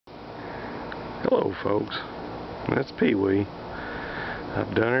Hello folks, that's Pee Wee.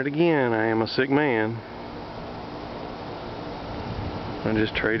 I've done it again. I am a sick man. I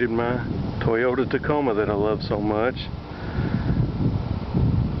just traded my Toyota Tacoma that I love so much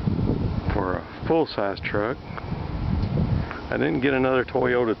for a full-size truck. I didn't get another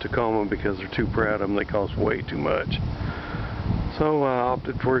Toyota Tacoma because they're too proud of them. They cost way too much. So I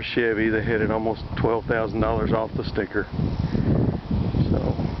opted for a Chevy. They had it almost $12,000 off the sticker.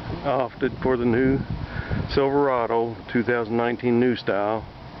 So I opted for the new Silverado 2019 new style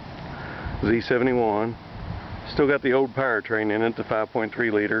Z-71. Still got the old powertrain in it, the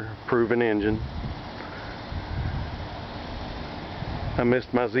 5.3 liter proven engine. I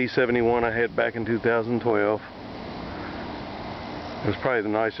missed my Z-71 I had back in 2012. It was probably the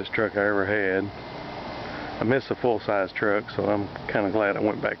nicest truck I ever had. I miss a full-size truck, so I'm kind of glad I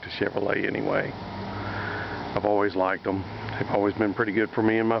went back to Chevrolet anyway. I've always liked them. They've always been pretty good for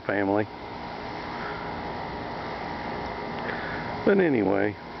me and my family. But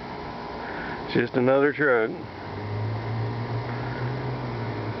anyway, it's just another truck.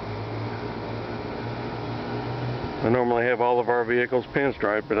 I normally have all of our vehicles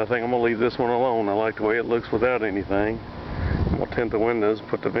pinstriped, but I think I'm going to leave this one alone. I like the way it looks without anything. I'm going to tint the windows,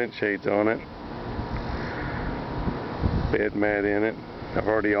 put the vent shades on it. Bed mat in it. I've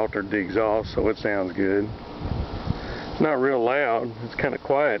already altered the exhaust so it sounds good. It's not real loud. It's kind of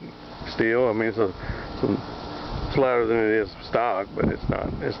quiet still. I mean, it's louder than it is stock, but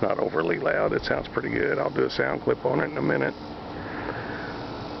it's not overly loud. It sounds pretty good. I'll do a sound clip on it in a minute.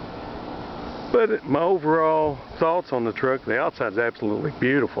 But my overall thoughts on the truck, the outside's absolutely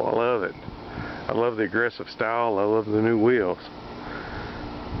beautiful. I love it. I love the aggressive style. I love the new wheels.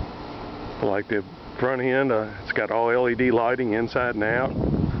 I like the front end. It's got all LED lighting inside and out.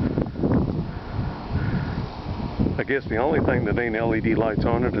 I guess the only thing that ain't LED lights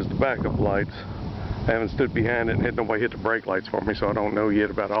on it is the backup lights. I haven't stood behind it and had nobody hit the brake lights for me, so I don't know yet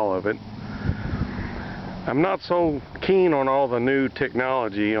about all of it. I'm not so keen on all the new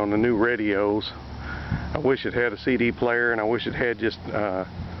technology on the new radios. I wish it had a CD player, and I wish it had just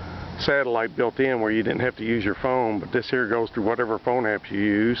satellite built in where you didn't have to use your phone, but this here goes through whatever phone apps you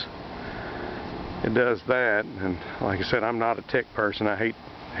use. It does that, and like I said, I'm not a tech person. I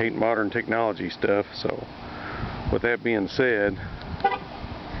hate modern technology stuff. So with that being said,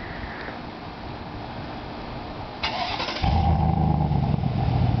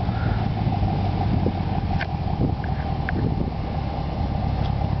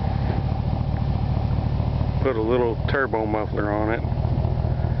 put a little turbo muffler on it.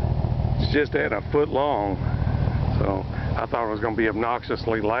 It's just at a foot long, so I thought it was going to be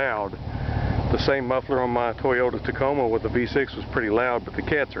obnoxiously loud. The same muffler on my Toyota Tacoma with the V6 was pretty loud, but the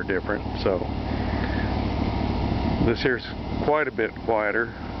cats are different, so this here's quite a bit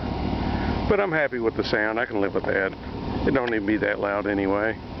quieter, but I'm happy with the sound. I can live with that. It don't need to be that loud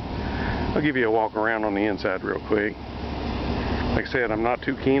anyway. I'll give you a walk around on the inside real quick. Like I said, I'm not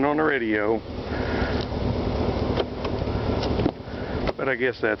too keen on the radio, but I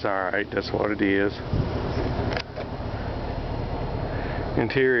guess that's alright. That's what it is.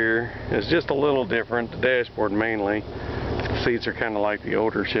 Interior is just a little different. The dashboard mainly. The seats are kind of like the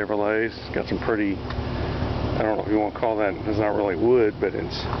older Chevrolets. It's got some pretty, I don't know if you want to call that, it's not really wood, but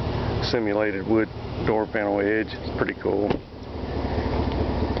it's simulated wood door panel edge. It's pretty cool.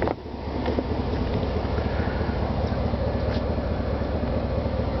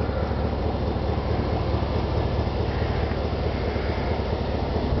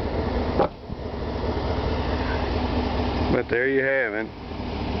 But there you have it.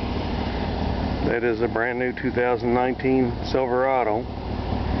 That is a brand new 2019 Silverado.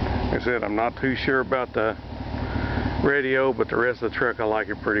 Like I said, I'm not too sure about the radio, but the rest of the truck I like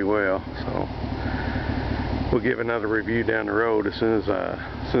it pretty well. So we'll give another review down the road as soon as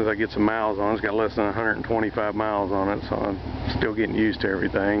I get some miles on it. It's got less than 125 miles on it, so I'm still getting used to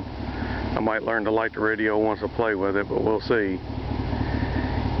everything. I might learn to like the radio once I play with it, but we'll see.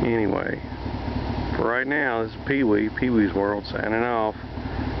 Anyway, for right now, this is Pee Wee, Pee Wee's World, signing off.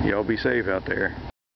 Y'all be safe out there.